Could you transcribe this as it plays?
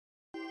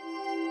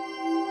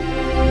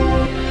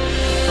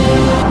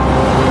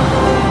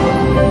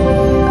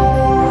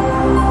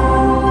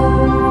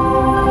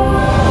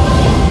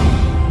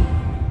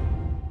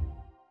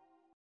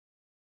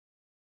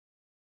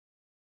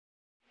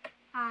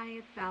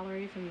it's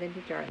Valerie from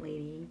Vintage Art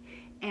Lady,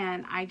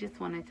 and I just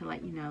wanted to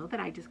let you know that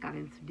I just got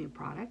in some new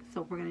products,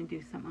 so we're going to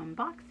do some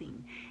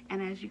unboxing.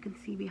 And as you can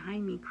see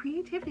behind me,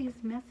 creativity is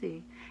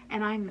messy,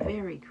 and I'm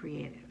very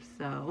creative,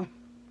 so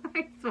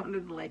I just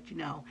wanted to let you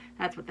know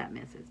that's what that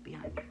mess is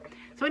behind me.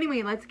 So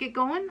anyway, let's get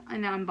going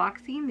and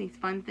unboxing these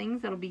fun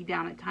things that'll be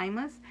down at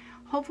Timeless,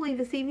 hopefully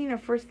this evening or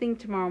first thing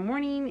tomorrow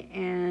morning,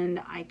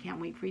 and I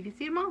can't wait for you to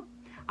see them all.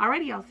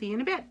 Alrighty, I'll see you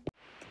in a bit.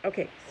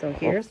 Okay, so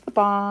here's the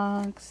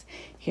box.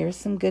 Here's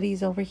some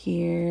goodies over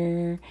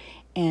here.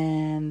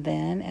 And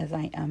then as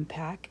I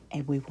unpack,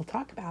 and we will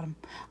talk about them.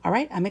 All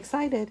right, I'm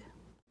excited.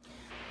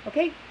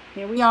 Okay,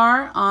 here we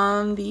are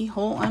on the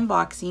whole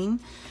unboxing.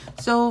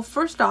 So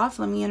first off,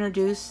 let me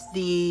introduce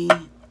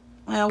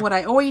what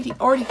I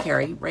already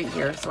carry right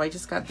here. So I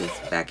just got this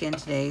back in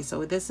today.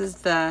 So this is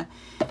the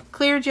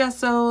clear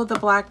gesso, the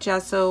black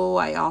gesso.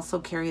 I also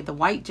carry the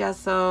white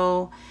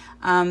gesso.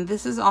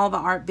 This is all the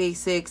art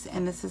basics,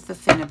 and this is the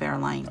Finnabair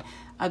line,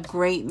 a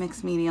great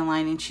mixed media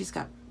line, and she's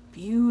got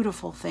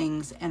beautiful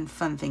things and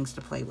fun things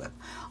to play with.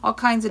 All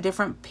kinds of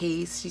different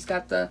paste. She's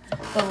got the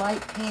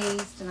light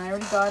paste, and I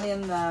already got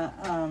in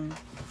the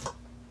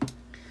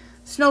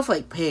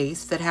snowflake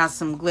paste that has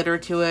some glitter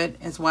to it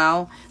as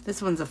well.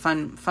 This one's a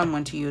fun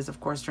one to use, of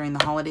course, during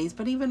the holidays,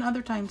 but even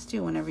other times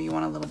too, whenever you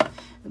want a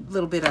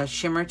little bit of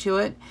shimmer to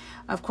it.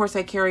 Of course,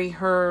 I carry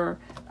her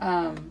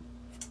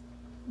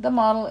the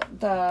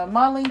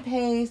modeling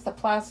paste, the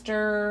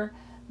plaster,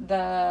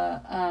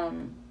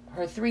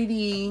 her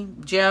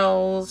 3D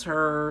gels,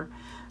 her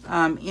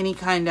any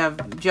kind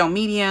of gel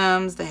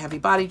mediums, the heavy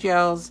body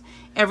gels,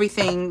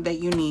 everything that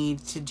you need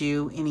to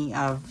do any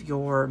of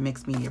your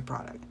mixed media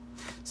product.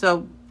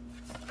 So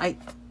I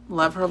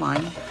love her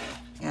line,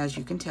 as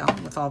you can tell,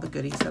 with all the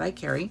goodies that I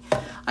carry.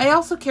 I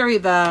also carry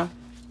the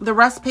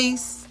rust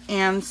paste,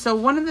 and so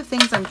one of the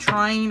things I'm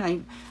trying,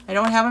 I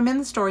don't have them in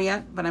the store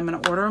yet, but I'm going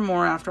to order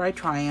more after I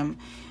try them.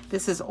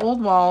 This is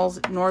Old Walls,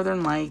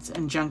 Northern Lights,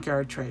 and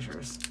Junkyard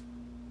Treasures.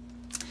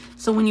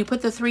 So when you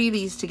put the three of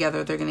these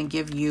together, they're going to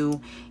give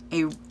you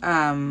a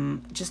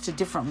just a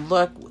different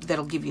look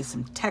that'll give you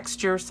some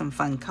texture, some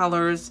fun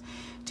colors,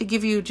 to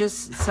give you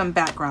just some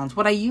backgrounds.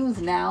 What I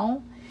use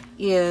now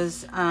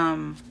is,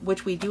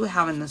 which we do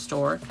have in the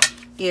store,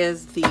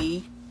 is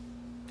the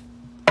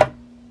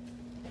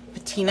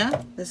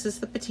patina. This is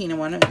the patina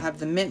one. I have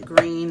the mint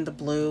green, the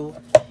blue,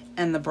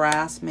 and the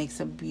brass. Makes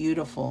a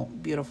beautiful,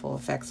 beautiful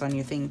effects on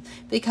your thing.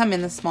 They come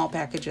in the small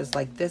packages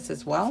like this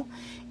as well,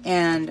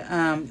 and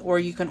or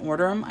you can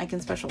order them. I can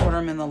special order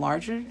them in the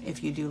larger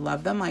if you do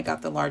love them. I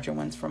got the larger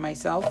ones for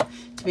myself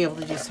to be able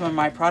to do some of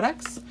my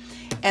products.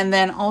 And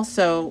then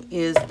also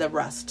is the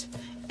rust,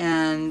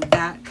 and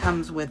that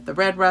comes with the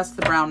red rust,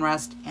 the brown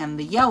rust, and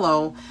the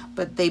yellow,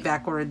 but they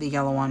back ordered the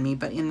yellow on me.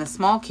 But in the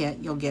small kit,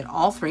 you'll get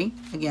all three,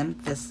 again,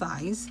 this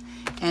size,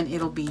 and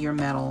it'll be your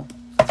metal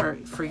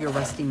for your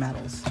rusty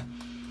metals.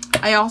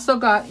 I also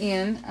got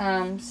in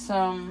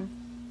some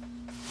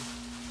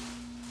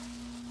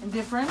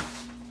different,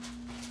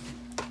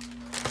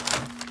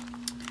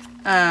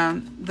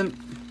 the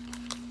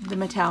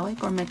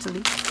metallic or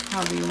metallic,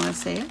 however you want to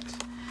say it.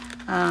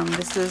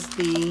 This is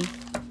the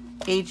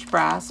aged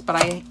brass, but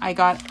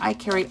I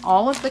carry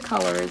all of the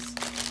colors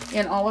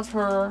in all of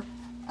her,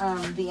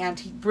 the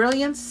Antique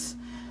Brilliance,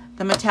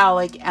 the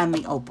metallic, and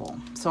the opal.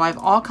 So I have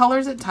all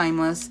colors at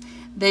Timeless.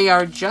 They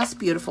are just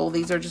beautiful.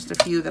 These are just a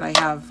few that I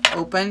have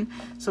open.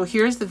 So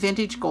here's the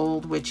vintage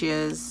gold, which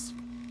is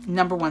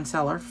 #1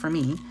 seller for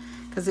me,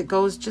 because it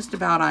goes just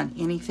about on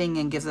anything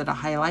and gives it a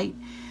highlight.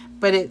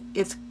 But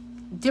it's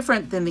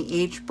different than the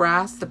aged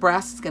brass. The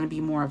brass is going to be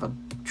more of a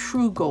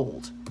true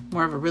gold,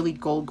 more of a really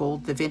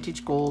gold. The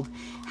vintage gold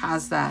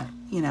has that,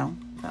 you know,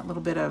 that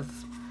little bit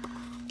of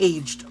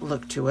aged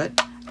look to it.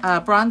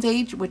 Bronze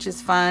age, which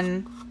is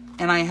fun.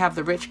 And I have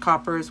the rich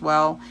copper as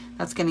well.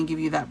 That's going to give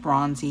you that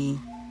bronzy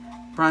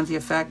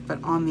effect.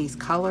 But on these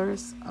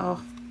colors,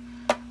 oh,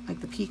 like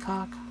the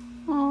peacock.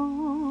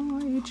 Oh,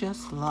 I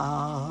just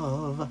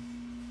love.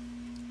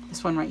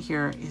 This one right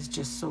here is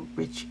just so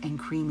rich and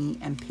creamy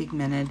and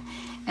pigmented.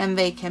 And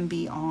they can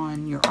be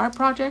on your art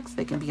projects.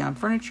 They can be on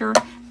furniture.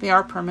 They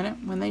are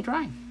permanent when they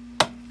dry.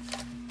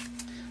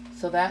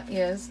 So that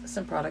is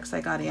some products I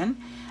got in,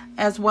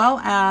 as well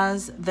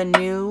as the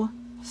new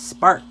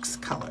Sparks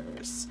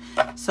colors.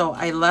 So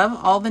I love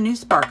all the new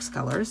Sparks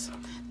colors.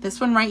 This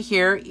one right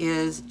here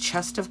is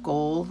Chest of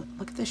Gold.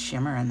 Look at the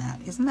shimmer in that.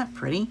 Isn't that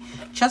pretty?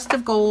 Chest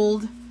of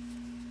Gold.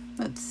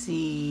 Let's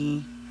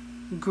see.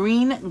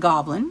 Green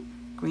Goblin.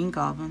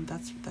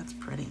 That's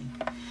pretty.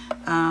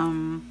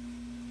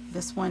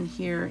 This one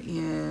here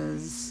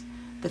is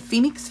the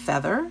Phoenix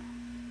Feather.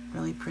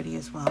 Really pretty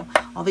as well.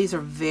 All these are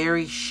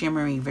very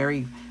shimmery,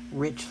 very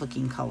rich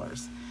looking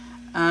colors.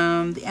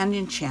 And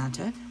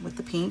Enchanted with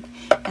the pink.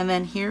 And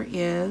then here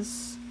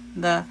is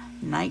the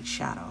Night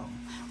Shadow,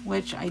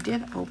 which I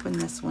did open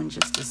this one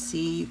just to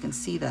see. You can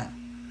see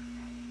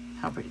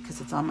how pretty, because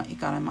it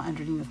got on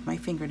underneath my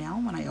fingernail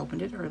when I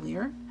opened it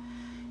earlier.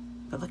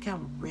 But look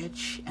how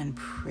rich and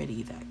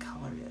pretty that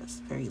color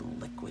is. Very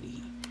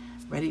liquidy,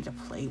 ready to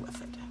play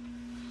with it.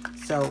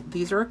 So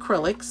these are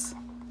acrylics.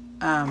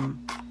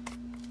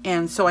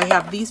 And so I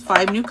have these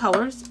 5 new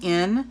colors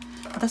in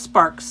the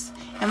Sparks.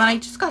 And then I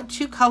just got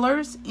 2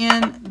 colors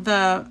in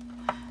the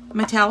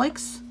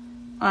metallics.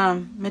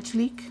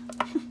 Metallic.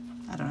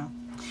 I don't know.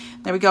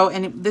 There we go.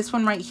 And this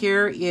one right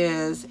here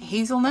is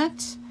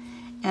Hazelnut.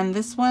 And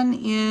this one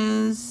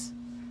is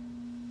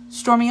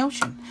Stormy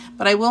Ocean.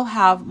 But I will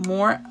have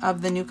more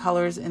of the new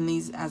colors in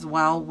these as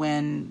well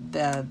when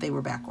they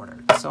were back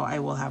ordered. So I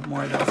will have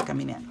more of those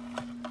coming in.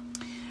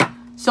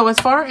 So as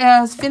far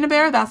as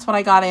Finnabair, that's what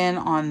I got in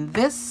on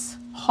this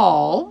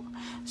haul.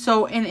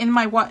 So in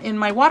my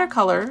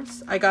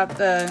watercolors, I got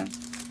the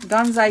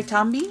Ganzai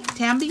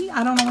Tambi.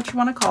 I don't know what you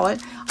want to call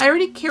it. I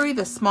already carry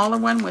the smaller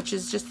one, which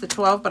is just the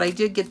 12, but I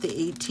did get the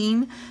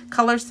 18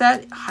 color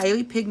set.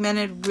 Highly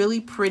pigmented, really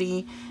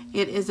pretty.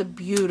 It is a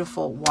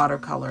beautiful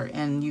watercolor,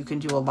 and you can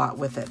do a lot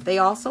with it. They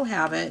also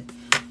have it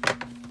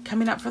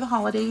coming up for the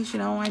holidays. You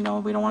know, I know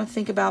we don't want to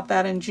think about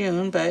that in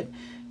June, but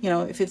you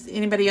know, if it's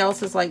anybody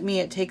else is like me,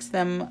 it takes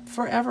them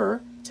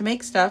forever to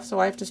make stuff, so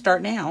I have to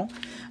start now.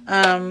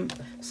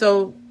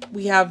 So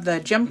we have the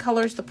gem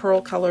colors, the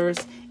pearl colors,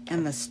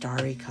 and the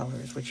starry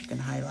colors, which you can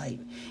highlight.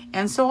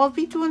 And so I'll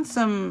be doing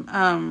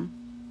some,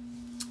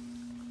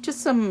 just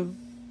some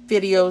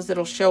videos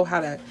that'll show how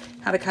to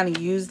kind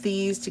of use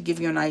these to give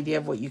you an idea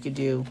of what you could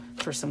do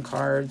for some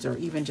cards or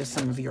even just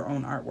some of your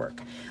own artwork.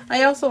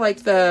 I also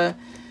like the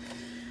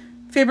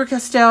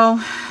Faber-Castell,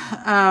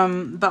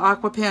 the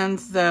aqua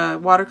pens, the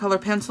watercolor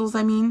pencils,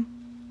 I mean.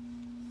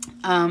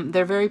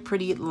 They're very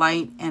pretty,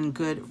 light, and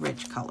good,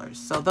 rich colors.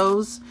 So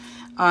those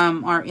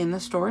are in the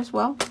store as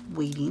well,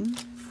 waiting.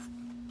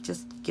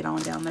 Just get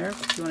on down there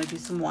if you want to do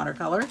some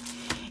watercolor.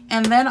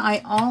 And then I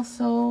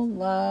also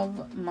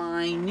love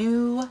my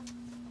new,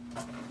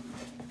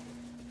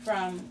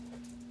 from,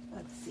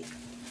 let's see,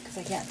 because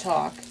I can't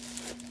talk.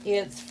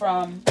 It's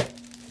from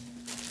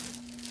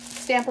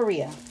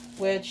Stamperia,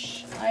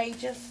 which I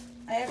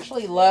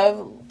actually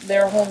love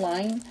their whole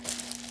line.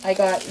 I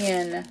got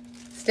in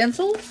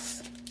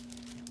stencils.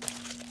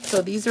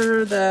 So these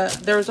are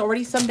there's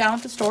already some down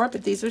at the store,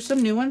 but these are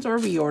some new ones or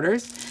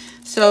reorders.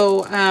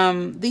 So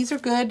these are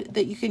good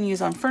that you can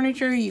use on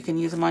furniture. You can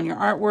use them on your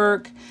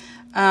artwork.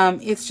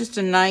 It's just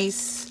a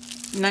nice,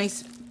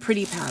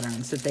 pretty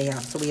patterns that they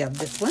have. So we have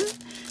this one,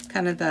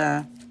 kind of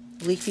the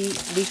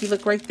leafy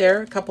look right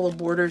there. A couple of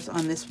borders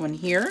on this one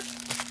here.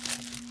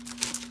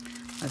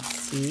 Let's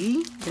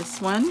see, this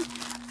one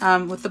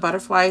with the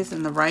butterflies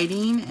and the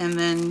writing, and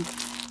then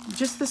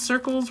just the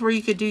circles where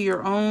you could do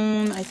your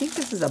own. I think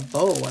this is a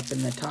bow up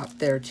in the top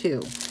there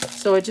too.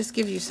 So it just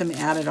gives you some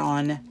added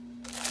on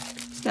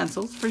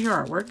stencils for your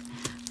artwork.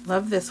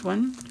 Love this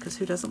one, because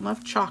who doesn't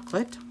love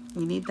chocolate?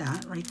 We need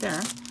that right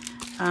there.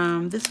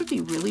 This would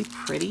be really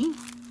pretty,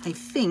 I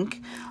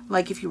think,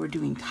 like if you were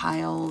doing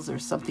tiles or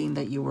something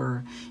that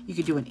you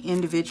could do it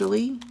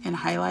individually and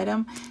highlight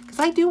them. Because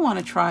I do want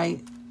to try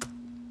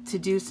to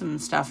do some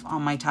stuff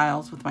on my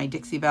tiles with my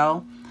Dixie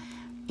Belle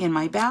in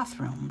my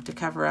bathroom to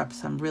cover up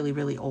some really,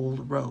 really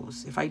old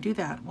rows. If I do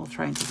that, we'll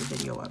try and take a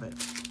video of it.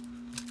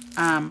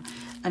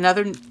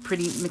 Another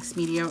pretty mixed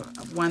media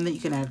one that you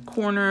can add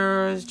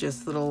corners,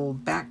 just little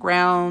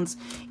backgrounds.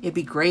 It'd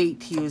be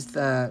great to use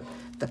the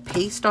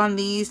paste on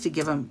these to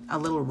give them a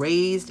little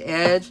raised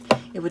edge.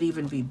 It would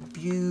even be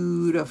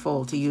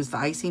beautiful to use the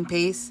icing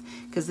paste,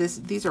 because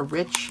these are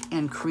rich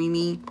and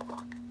creamy,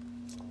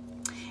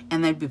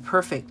 and they'd be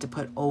perfect to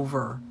put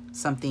over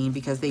something,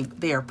 because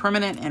they are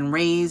permanent and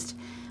raised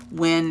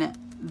when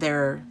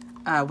they're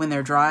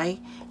dry,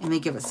 and they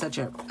give it such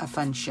a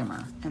fun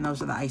shimmer. And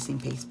those are the icing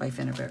paste by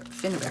Finnabair.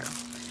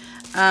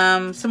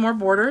 Some more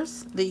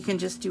borders that you can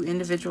just do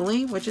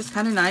individually, which is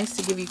kind of nice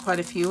to give you quite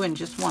a few in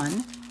just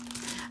one.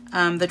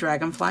 The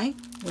dragonfly,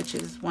 which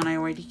is one I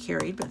already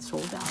carried but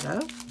sold out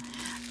of.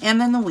 And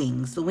then the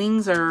wings. The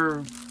wings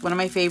are one of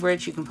my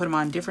favorites. You can put them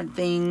on different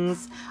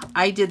things.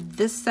 I did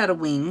this set of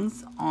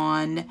wings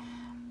on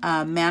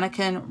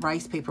mannequin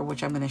rice paper,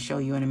 which I'm going to show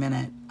you in a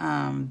minute,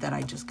 that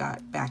I just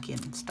got back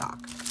in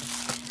stock.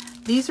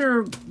 These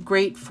are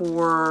great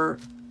for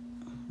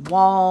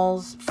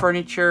walls,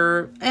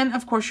 furniture, and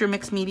of course your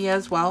mixed media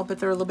as well, but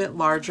they're a little bit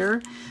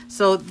larger.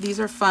 So these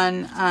are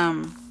fun,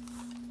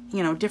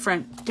 you know,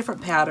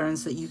 different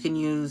patterns that you can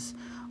use.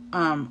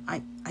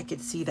 I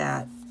could see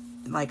that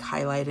like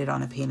highlighted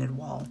on a painted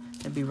wall.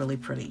 It'd be really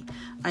pretty.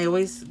 I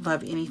always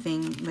love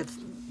anything with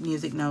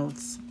music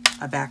notes.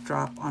 A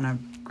backdrop on a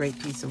great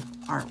piece of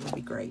art would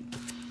be great.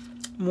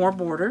 More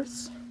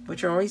borders,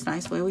 which are always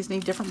nice. We always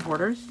need different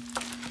borders.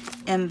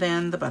 And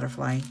then the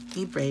butterfly.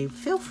 Be brave,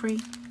 feel free.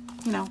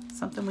 You know,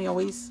 something we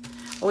always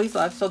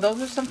love. So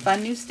those are some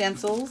fun new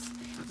stencils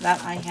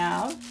that I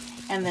have.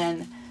 And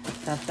then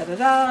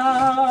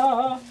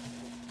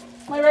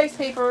my rice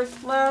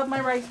papers. Love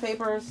my rice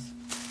papers.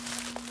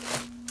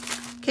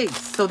 Okay,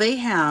 so they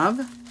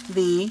have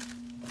the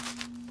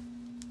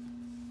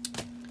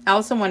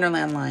Alice in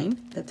Wonderland line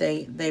that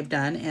they've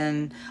done,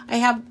 and I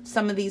have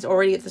some of these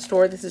already at the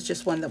store. This is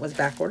just one that was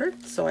back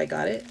ordered, so I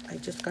got it. I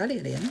just got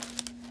it in.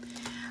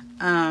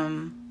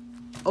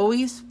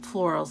 always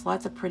florals,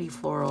 lots of pretty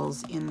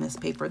florals in this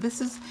paper.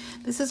 This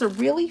is a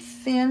really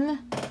thin,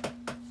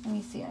 let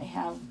me see,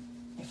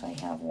 if I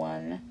have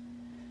one.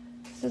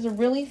 This is a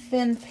really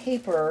thin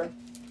paper,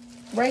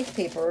 rice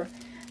paper,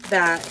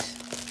 that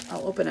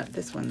I'll open up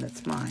this one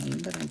that's mine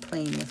that I'm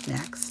playing with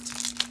next.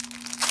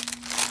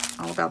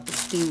 All about the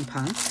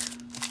steampunk.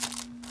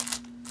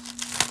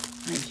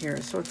 Right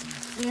here. So it's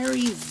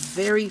very,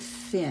 very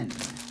thin.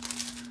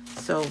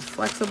 So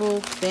flexible,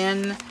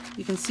 thin.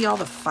 You can see all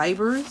the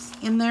fibers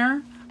in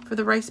there for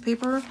the rice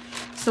paper.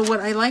 So what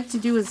I like to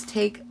do is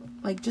take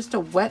like just a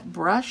wet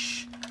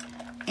brush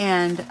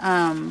and,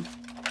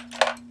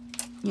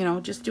 you know,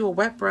 just do a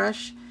wet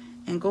brush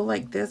and go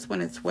like this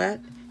when it's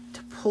wet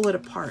to pull it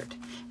apart.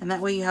 And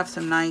that way you have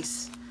some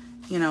nice,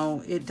 you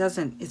know,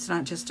 it's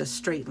not just a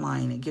straight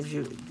line. It gives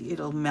you,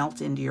 it'll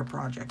melt into your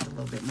project a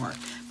little bit more.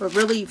 But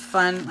really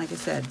fun, like I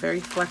said, very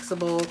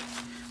flexible.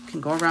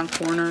 Can go around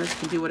corners,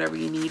 can do whatever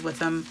you need with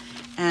them,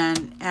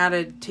 and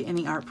added to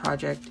any art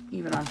project,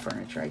 even on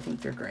furniture. I think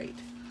they're great.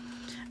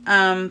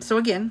 So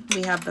again,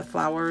 we have the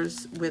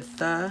flowers with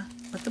the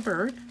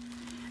bird,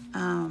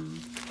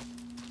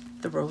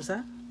 the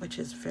rosa, which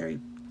is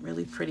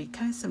really pretty,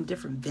 kind of some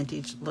different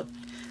vintage look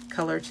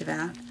color to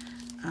that.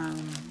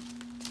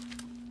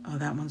 Oh,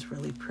 that one's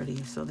really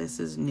pretty. So this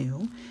is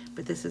new,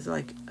 but this is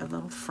like a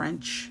little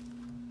French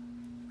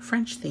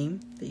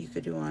theme that you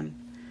could do on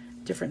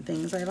different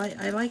things.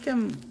 I like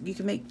them. You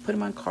can put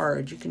them on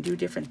cards. You can do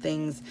different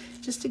things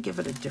just to give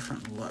it a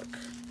different look.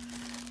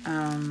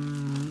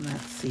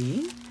 Let's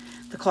see.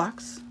 The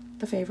clocks,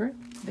 the favorite.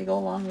 They go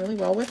along really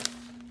well with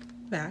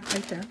that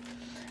right there.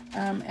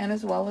 And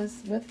as well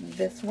as with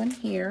this one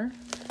here.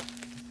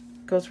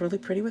 Goes really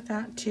pretty with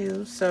that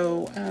too.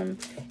 So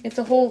it's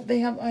a whole,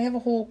 I have a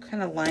whole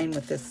kind of line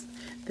with this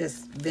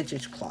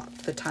vintage clock,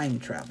 the Time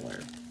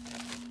Traveler.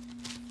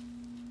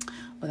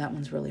 Well, that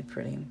one's really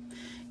pretty.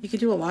 You could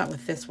do a lot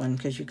with this one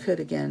because you could,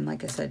 again,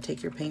 like I said,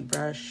 take your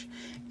paintbrush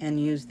and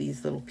use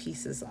these little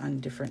pieces on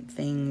different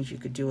things. You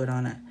could do it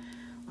on a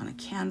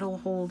candle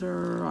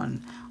holder,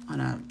 on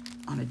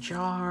a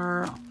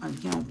jar,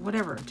 you know,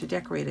 whatever, to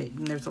decorate it.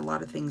 And there's a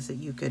lot of things that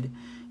you could,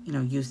 you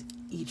know, use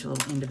each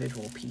little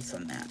individual piece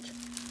on that.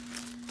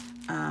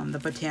 The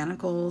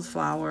botanicals,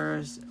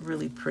 flowers,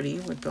 really pretty,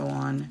 would go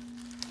on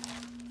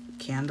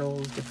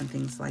candles, different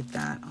things like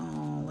that.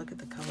 Oh, look at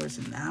the colors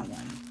in that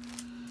one.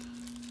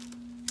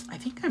 I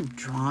think I'm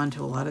drawn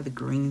to a lot of the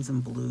greens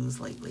and blues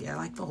lately. I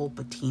like the whole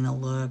patina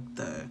look,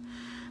 the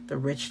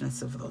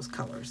richness of those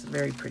colors.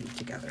 Very pretty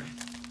together.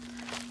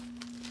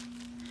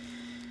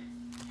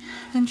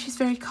 And she's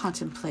very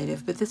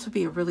contemplative, but this would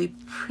be a really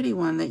pretty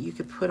one that you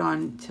could put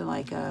on to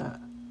like a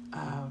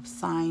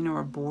sign or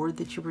a board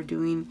that you were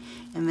doing,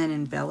 and then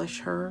embellish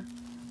her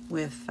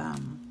with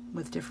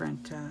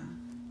different,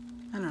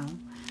 I don't know,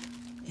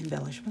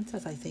 embellishments,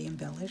 as I say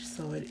embellish.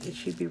 So it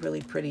should be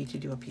really pretty to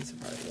do a piece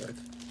of art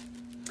with.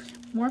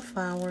 More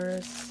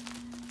flowers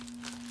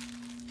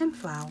and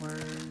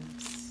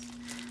flowers.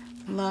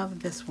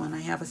 Love this one.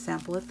 I have a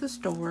sample at the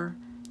store,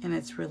 and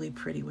it's really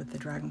pretty with the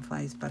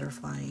dragonflies,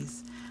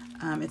 butterflies.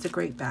 It's a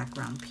great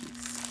background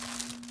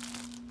piece.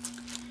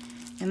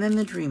 And then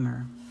the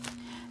dreamer.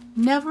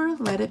 Never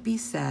let it be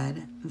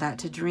said that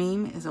to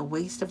dream is a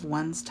waste of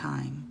one's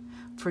time,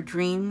 for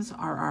dreams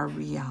are our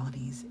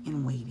realities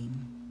in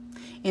waiting.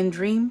 In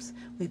dreams,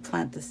 we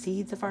plant the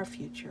seeds of our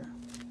future.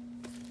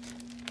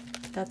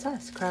 That's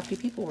us, crafty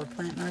people. We're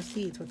planting our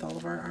seeds with all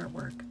of our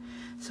artwork.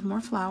 Some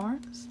more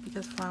flowers,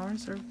 because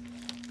flowers are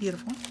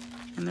beautiful,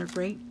 and they're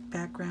great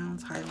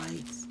backgrounds,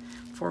 highlights,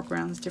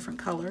 foregrounds, different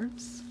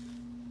colors.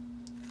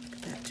 Look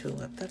at that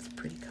tulip. That's a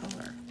pretty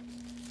color.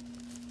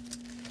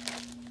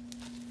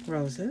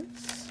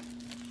 Roses.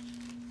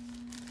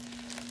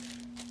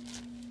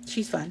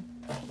 She's fun.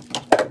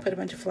 Put a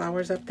bunch of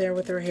flowers up there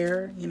with her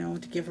hair, you know,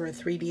 to give her a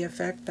 3D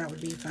effect. That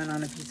would be fun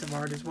on a piece of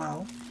art as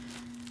well.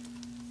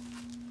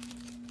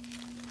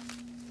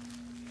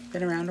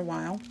 Been around a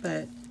while,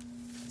 but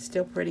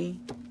still pretty.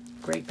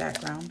 Great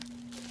background.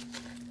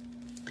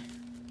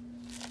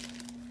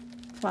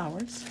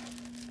 Flowers.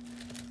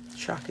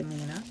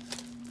 Shockingly enough.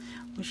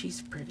 Well,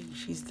 she's pretty.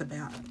 She's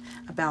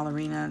a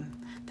ballerina.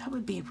 That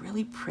would be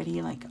really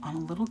pretty, like on a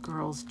little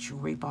girl's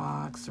jewelry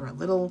box, or a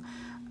little,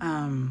 or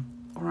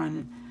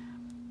on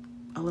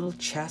a little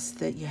chest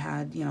that you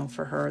had, you know,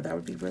 for her. That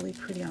would be really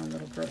pretty on a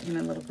little girl, in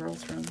a little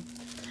girl's room.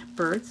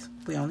 Birds.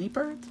 We all need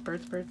birds.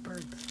 Birds, birds,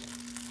 birds.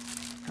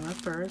 I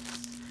love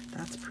birds.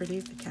 That's pretty.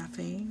 The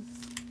cafes.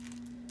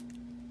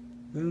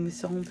 Rue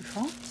Maison de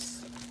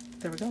France.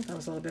 There we go. That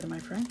was a little bit of my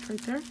French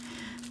right there.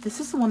 This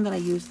is the one that I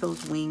used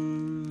those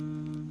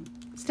wing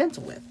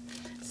stencil with.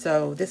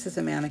 So this is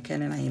a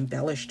mannequin, and I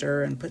embellished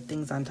her and put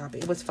things on top.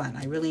 It was fun.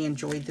 I really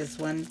enjoyed this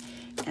one,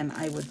 and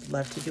I would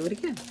love to do it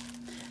again.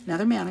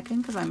 Another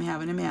mannequin, because I'm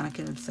having a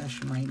mannequin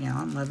obsession right now.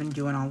 I'm loving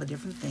doing all the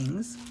different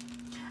things.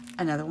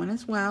 Another one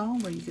as well,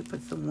 where you could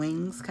put some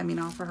wings coming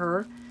off of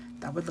her.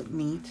 That would look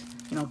neat.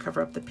 You know,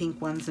 cover up the pink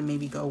ones and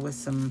maybe go with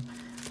some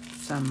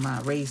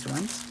raised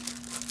ones.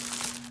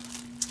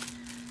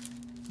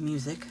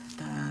 Music.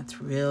 That's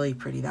really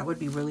pretty. That would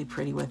be really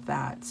pretty with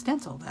that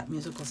stencil, that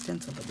musical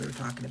stencil that we were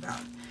talking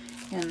about.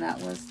 And that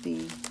was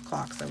the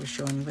clocks I was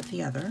showing you with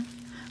the other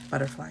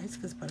butterflies,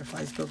 because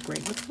butterflies go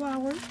great with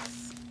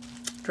flowers.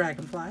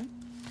 Dragonfly.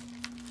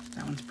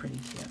 That one's pretty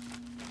cute.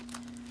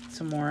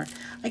 Some more,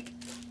 like,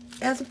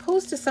 as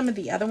opposed to some of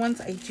the other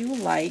ones, I do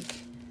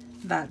like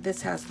that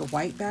this has the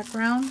white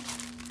background,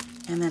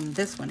 and then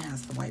this one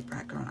has the white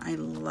background. I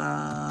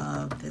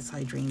love this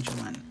hydrangea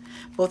one.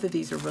 Both of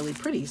these are really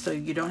pretty, so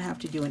you don't have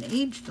to do an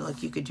aged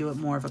look. You could do it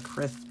more of a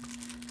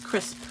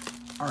crisp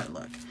art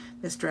look.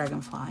 This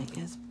dragonfly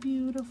is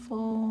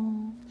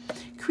beautiful.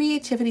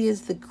 Creativity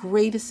is the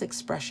greatest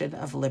expression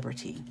of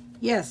liberty.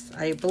 Yes,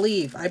 I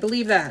believe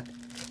that.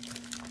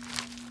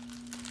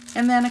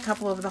 And then a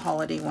couple of the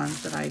holiday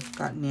ones that I've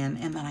gotten in,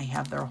 and then I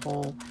have their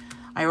whole,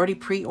 I already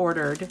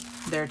pre-ordered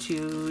their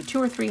two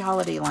or three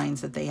holiday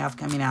lines that they have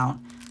coming out,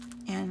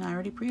 and I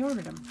already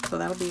pre-ordered them, so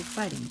that'll be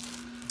exciting.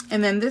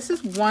 And then this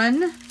is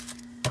one,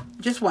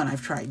 just one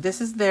I've tried.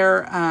 This is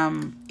their,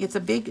 it's a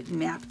big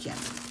napkin,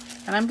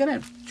 and I'm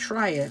gonna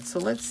try it, so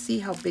let's see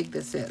how big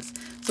this is.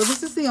 So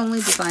this is the only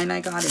design I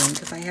got in,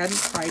 because I hadn't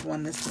tried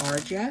one this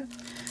large yet.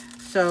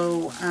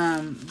 So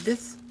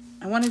this,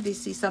 I wanted to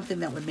see something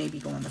that would maybe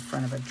go on the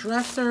front of a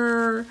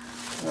dresser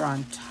or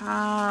on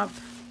top.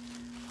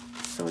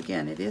 So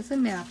again, it is a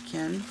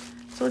napkin,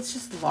 so it's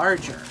just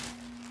larger.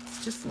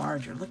 It's just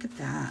larger. Look at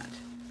that.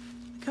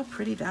 Look how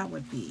pretty that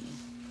would be.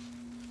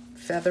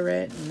 Feather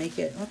it and make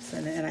it, oops,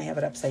 and I have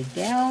it upside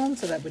down,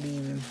 so that would be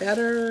even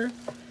better.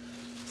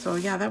 So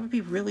yeah, that would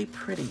be really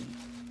pretty.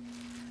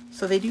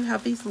 So they do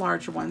have these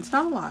larger ones,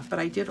 not a lot, but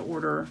I did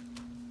order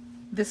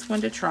this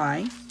one to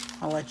try.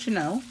 I'll let you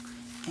know,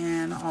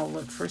 and I'll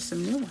look for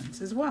some new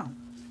ones as well.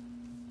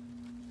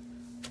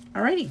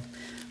 Alrighty,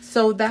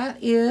 so that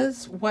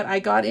is what I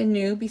got in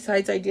new.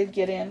 Besides, I did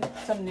get in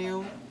some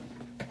new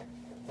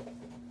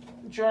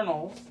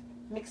journals,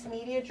 mixed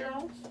media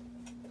journals.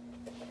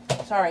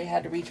 Sorry, I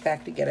had to reach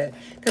back to get it,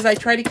 because I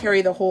try to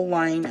carry the whole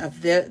line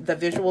of the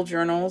visual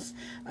journals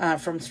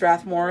from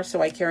Strathmore,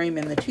 so I carry them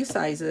in the two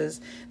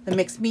sizes, the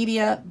mixed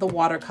media, the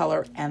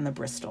watercolor, and the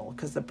Bristol,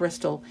 because the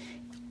Bristol,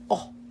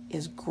 oh,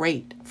 is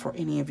great for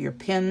any of your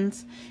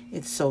pens.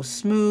 It's so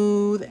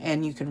smooth,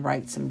 and you can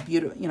write some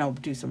beautiful, you know,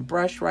 do some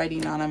brush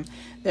writing on them.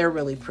 They're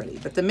really pretty.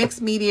 But the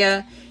mixed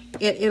media,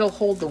 it'll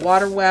hold the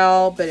water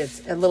well, but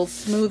it's a little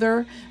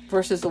smoother,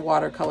 versus the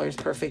watercolor is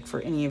perfect for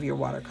any of your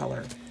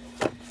watercolor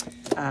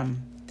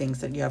things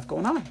that you have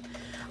going on.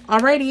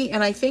 Alrighty,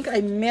 and I think I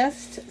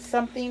missed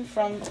something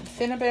from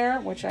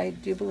Finnabair, which I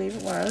do believe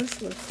it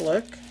was. Let's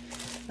look.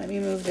 Let me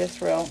move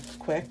this real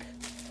quick.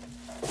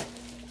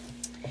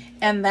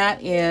 And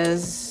that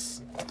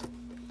is,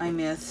 I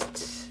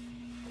missed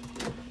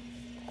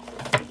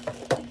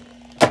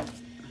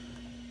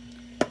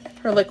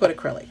her liquid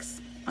acrylics.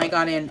 I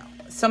got in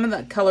some of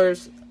the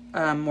colors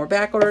more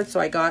back ordered, so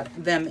I got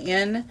them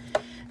in.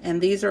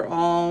 And these are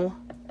all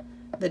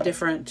the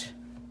different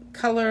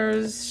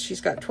colors. She's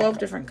got 12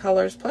 different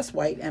colors, plus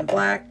white and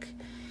black.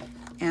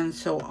 And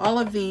so all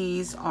of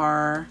these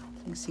are,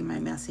 you can see my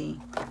messy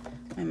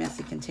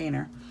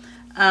container.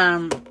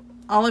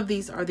 All of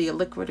these are the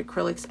liquid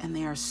acrylics, and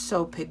they are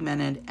so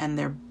pigmented, and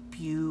they're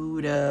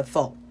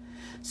beautiful.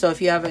 So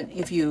if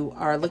you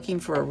are looking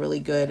for a really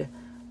good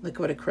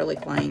liquid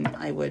acrylic line,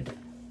 I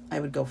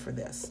would go for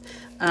this.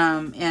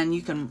 And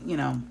you can, you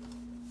know,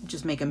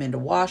 just make them into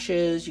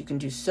washes. You can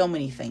do so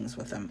many things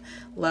with them.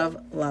 Love,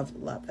 love,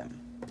 love them.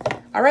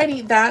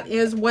 Alrighty, that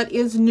is what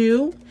is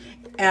new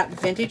at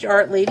Vintage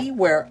Art Lady,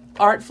 where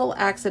artful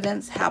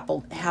accidents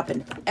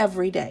happen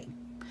every day.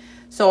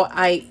 So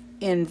I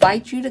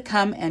invite you to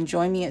come and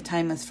join me at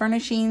Timeless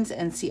Furnishings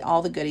and see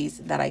all the goodies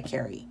that I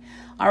carry.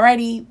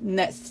 Alrighty,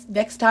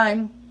 next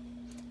time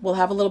we'll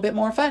have a little bit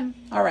more fun.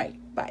 Alright,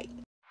 bye.